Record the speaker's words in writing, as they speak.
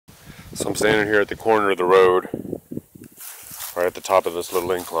So I'm standing here at the corner of the road, right at the top of this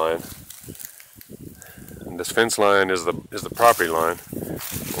little incline. And this fence line is the property line.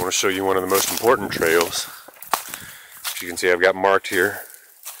 I want to show you one of the most important trails. As you can see, I've got marked here.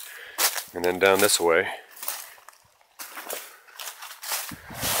 And then down this way.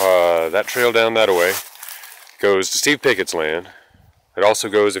 That trail down that way goes to Steve Pickett's land. It also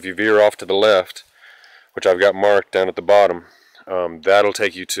goes, if you veer off to the left, which I've got marked down at the bottom, that'll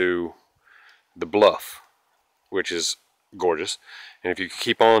take you to the bluff, which is gorgeous. And if you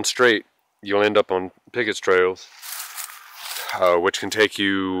keep on straight, you'll end up on Pickett's trails, which can take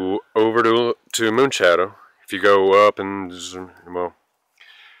you over to Moonshadow. If you go up and, well,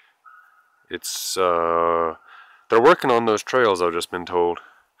 it's, they're working on those trails, I've just been told,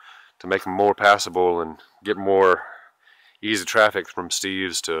 to make them more passable and get more easy traffic from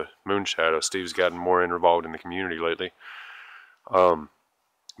Steve's to Moonshadow. Steve's gotten more involved in the community lately.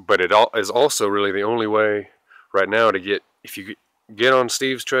 But it is also really the only way right now to get, if you get on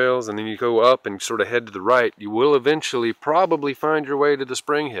Steve's trails and then you go up and sort of head to the right, you will eventually probably find your way to the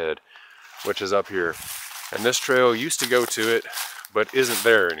Springhead, which is up here. And this trail used to go to it, but isn't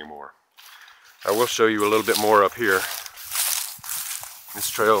there anymore. I will show you a little bit more up here. This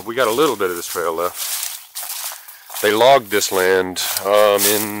trail, we got a little bit of this trail left. They logged this land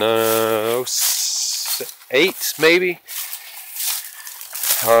in 08 maybe.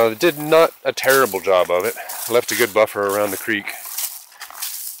 Did not a terrible job of it. Left a good buffer around the creek.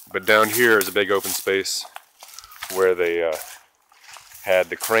 But down here is a big open space where they had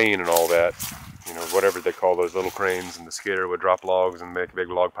the crane and all that. You know, whatever they call those little cranes, and the skidder would drop logs and make a big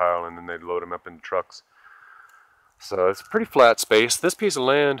log pile, and then they'd load them up into trucks. So it's a pretty flat space. This piece of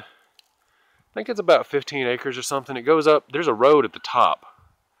land, I think it's about 15 acres or something. It goes up, there's a road at the top,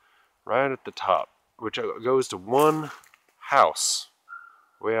 right at the top, which goes to one house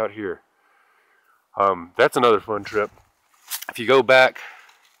way out here. That's another fun trip. If you go back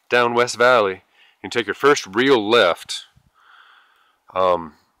down West Valley and take your first real left,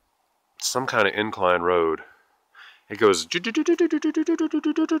 some kind of incline road. It goes, and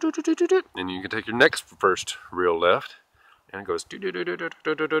you can take your next first real left, and it goes.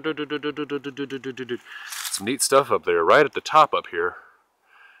 Some neat stuff up there, right at the top up here.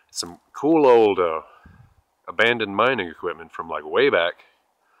 Some cool old abandoned mining equipment from like way back.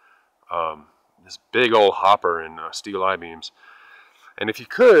 This big old hopper and steel I-beams. And if you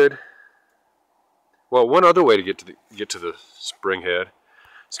could, well, one other way to get to the Springhead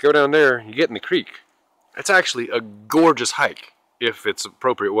is go down there. You get in the creek. It's actually a gorgeous hike if it's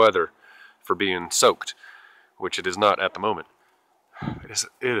appropriate weather for being soaked, which it is not at the moment. It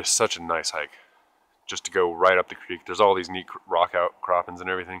is such a nice hike just to go right up the creek. There's all these neat rock outcroppings and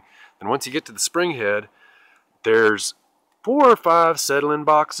everything. Then once you get to the Springhead, there's 4 or 5 settling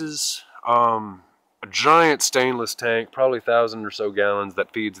boxes, a giant stainless tank, probably 1,000 or so gallons,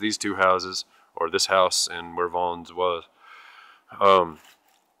 that feeds these 2 houses, or this house and where Vaughn's was.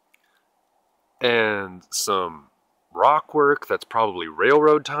 And some rock work that's probably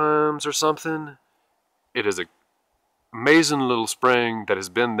railroad times or something. It is an amazing little spring that has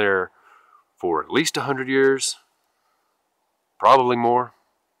been there for at least 100 years, probably more.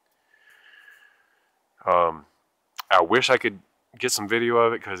 I wish I could get some video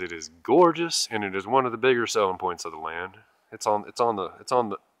of it because it is gorgeous, and it is one of the bigger selling points of the land. It's up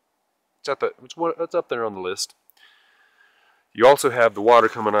there on the list. You also have the water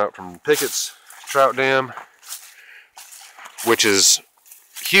coming out from Pickett's Trout Dam, which is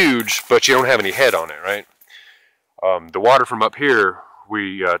huge, but you don't have any head on it, right? The water from up here,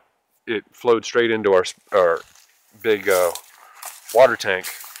 it flowed straight into our big water tank,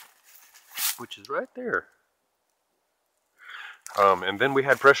 which is right there. And then we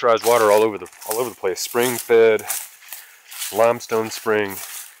had pressurized water all over the place, spring fed, limestone spring,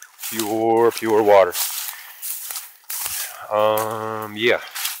 pure water. Yeah.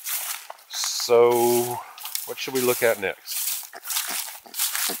 So, what should we look at next?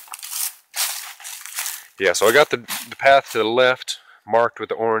 Yeah, so I got the path to the left marked with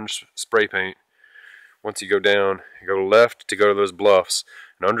the orange spray paint. Once you go down, you go left to go to those bluffs.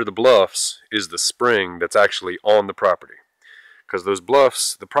 And under the bluffs is the spring that's actually on the property. Because those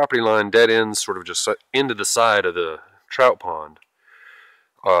bluffs, the property line dead ends sort of just into the side of the trout pond.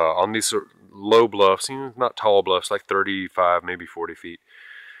 On these sort of low bluffs, not tall bluffs, like 35, maybe 40 feet.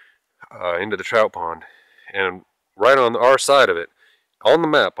 Into the trout pond, and right on our side of it, on the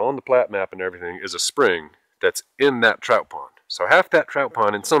map, on the plat map and everything, is a spring that's in that trout pond. So half that trout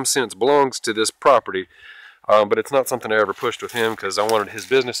pond in some sense belongs to this property, but it's not something I ever pushed with him because I wanted his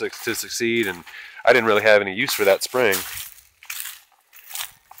business to succeed, and I didn't really have any use for that spring.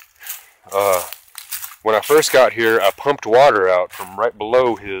 When I first got here, I pumped water out from right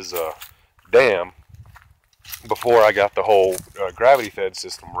below his dam before I got the whole gravity-fed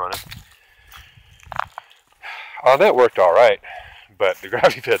system running. That worked all right, but the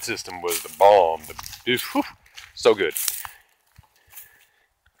gravity-fed system was the bomb. So good.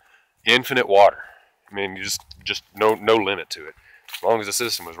 Infinite water. I mean, you just no limit to it. As long as the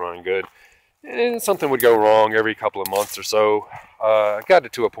system was running good. And something would go wrong every couple of months or so. I got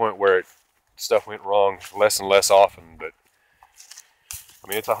it to a point where stuff went wrong less and less often, but I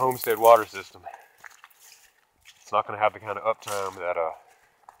mean, it's a homestead water system. It's not going to have the kind of uptime that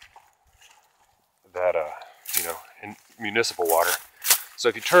you know, in municipal water. So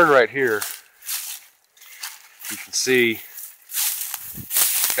if you turn right here, you can see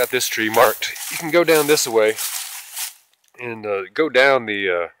got this tree marked. You can go down this way and go down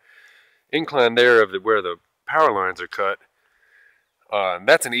the incline there of where the power lines are cut.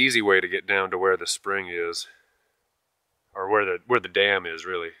 That's an easy way to get down to where the spring is, or where the dam is.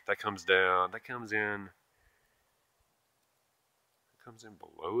 Really, that comes down. That comes in. It comes in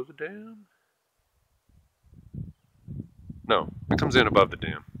below the dam. No, it comes in above the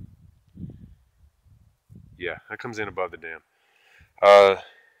dam. Yeah, that comes in above the dam.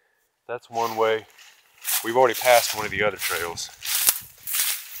 That's one way. We've already passed one of the other trails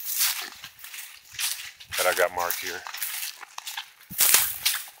that I got marked here.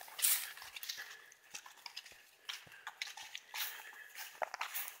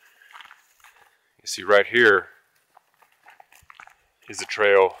 You see right here is a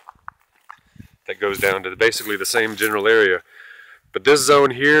trail that goes down to basically the same general area. But this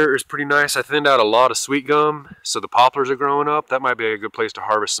zone here is pretty nice. I thinned out a lot of sweet gum, so the poplars are growing up. That might be a good place to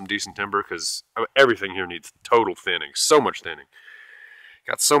harvest some decent timber, because everything here needs total thinning. So much thinning.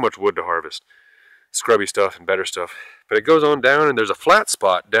 Got so much wood to harvest. Scrubby stuff and better stuff. But it goes on down, and there's a flat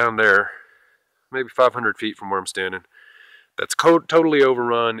spot down there, maybe 500 feet from where I'm standing, that's totally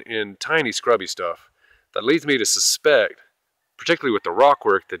overrun in tiny scrubby stuff. That leads me to suspect, particularly with the rock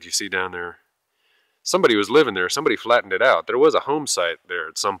work that you see down there, somebody was living there. Somebody flattened it out. There was a home site there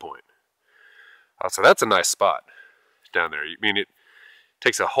at some point. So that's a nice spot down there. I mean, it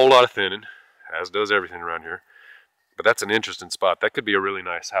takes a whole lot of thinning, as does everything around here. But that's an interesting spot. That could be a really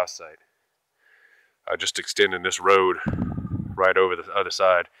nice house site. Just extending this road right over the other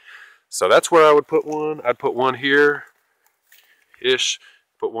side. So that's where I would put one. I'd put one here-ish.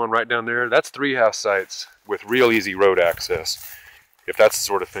 Put one right down there. That's 3 house sites with real easy road access, if that's the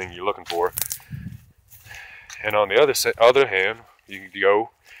sort of thing you're looking for. And on the other hand, you can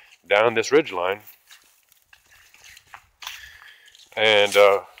go down this ridge line and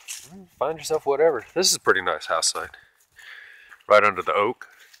find yourself whatever. This is a pretty nice house site. Right under the oak.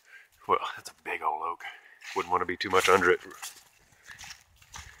 Well, that's a big old oak. Wouldn't want to be too much under it.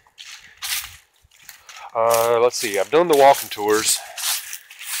 Let's see, I've done the walking tours.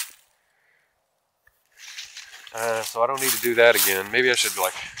 So I don't need to do that again. Maybe I should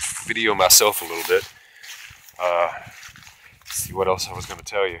like video myself a little bit. Let's see what else I was going to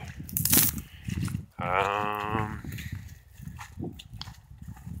tell you.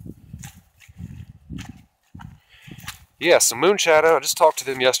 Yeah, so Moon Shadow, I just talked to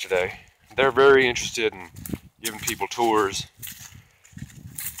them yesterday. They're very interested in giving people tours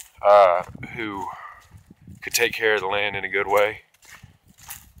who could take care of the land in a good way.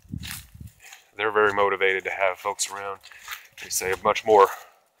 They're very motivated to have folks around. They say much more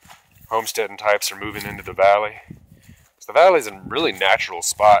homesteading types are moving into the valley. So the valley is a really natural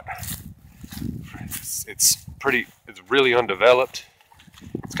spot. It's really undeveloped.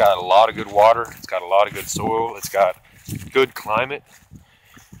 It's got a lot of good water. It's got a lot of good soil. It's got good climate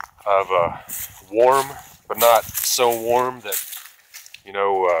of warm, but not so warm that, you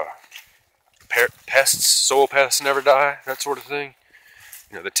know, soil pests never die, that sort of thing.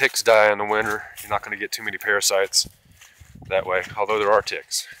 You know, the ticks die in the winter. You're not going to get too many parasites that way, although there are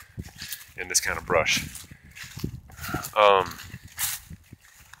ticks in this kind of brush.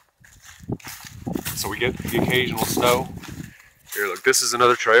 So we get the occasional snow. Here, look, this is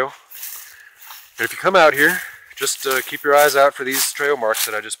another trail. And if you come out here, just keep your eyes out for these trail marks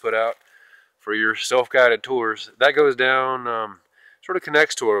that I just put out for your self-guided tours. That goes down, sort of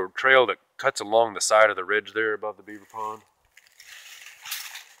connects to a trail that cuts along the side of the ridge there above the beaver pond.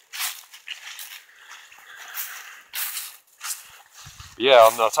 Yeah,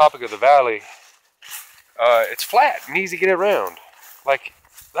 on the topic of the valley, it's flat and easy to get around. Like,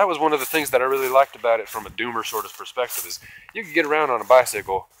 that was one of the things that I really liked about it from a doomer sort of perspective, is you could get around on a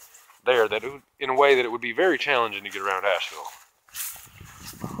bicycle there that it would, in a way that it would be very challenging to get around Asheville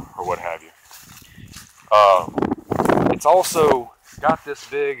or what have you. It's also got this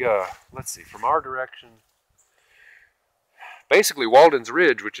big, let's see, from our direction, basically Walden's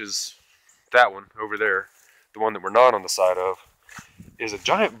Ridge, which is that one over there, the one that we're not on the side of, is a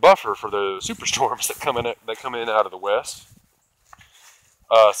giant buffer for the superstorms that come in out of the west.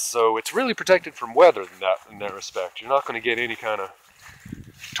 So it's really protected from weather in that respect. You're not going to get any kind of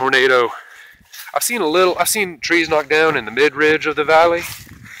tornado. I've seen trees knocked down in the mid-ridge of the valley,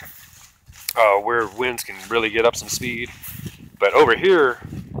 where winds can really get up some speed. But over here,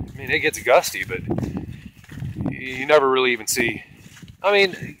 I mean, it gets gusty, but you never really even see. I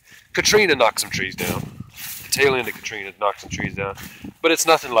mean, Katrina knocked some trees down. The tail end of Katrina knocked some trees down. But it's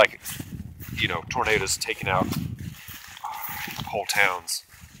nothing like, you know, tornadoes taking out whole towns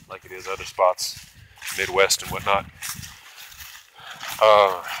like it is other spots, Midwest and whatnot.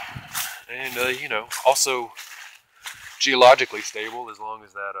 You know, also geologically stable as long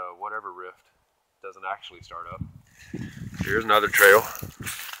as that whatever rift doesn't actually start up. Here's another trail.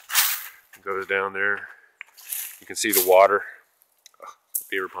 It goes down there. You can see the water. Oh, the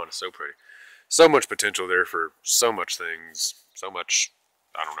beaver pond is so pretty. So much potential there for so much things. So much,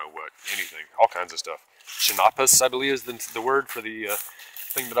 I don't know what, anything, all kinds of stuff. Chinampas, I believe, is the word for the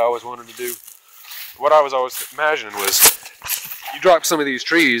thing that I always wanted to do. What I was always imagining was you drop some of these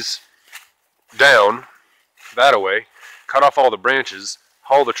trees down that way, cut off all the branches,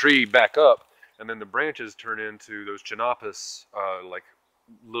 haul the tree back up, and then the branches turn into those chinampas, like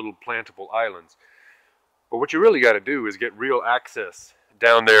little plantable islands. But what you really got to do is get real access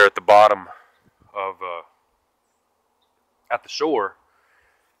down there at the bottom of, at the shore,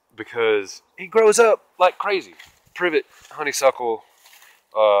 because it grows up like crazy. Privet, honeysuckle,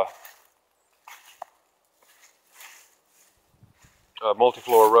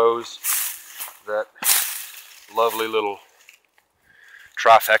 multiflora rose, that lovely little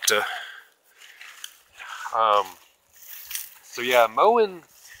trifecta. So yeah, mowing,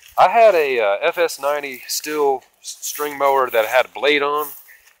 I had a FS90 steel string mower that had a blade on.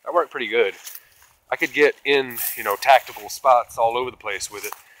 That worked pretty good. I could get in, you know, tactical spots all over the place with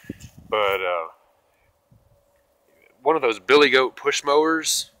it. But one of those Billy Goat push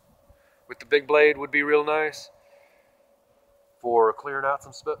mowers with the big blade would be real nice for clearing out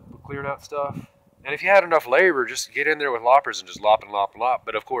stuff. And if you had enough labor, just get in there with loppers and just lop and lop and lop.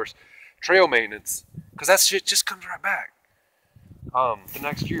 But of course, trail maintenance, because that shit just comes right back the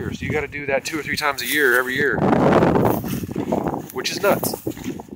next year. So you got to do that 2 or 3 times a year, every year, which is nuts.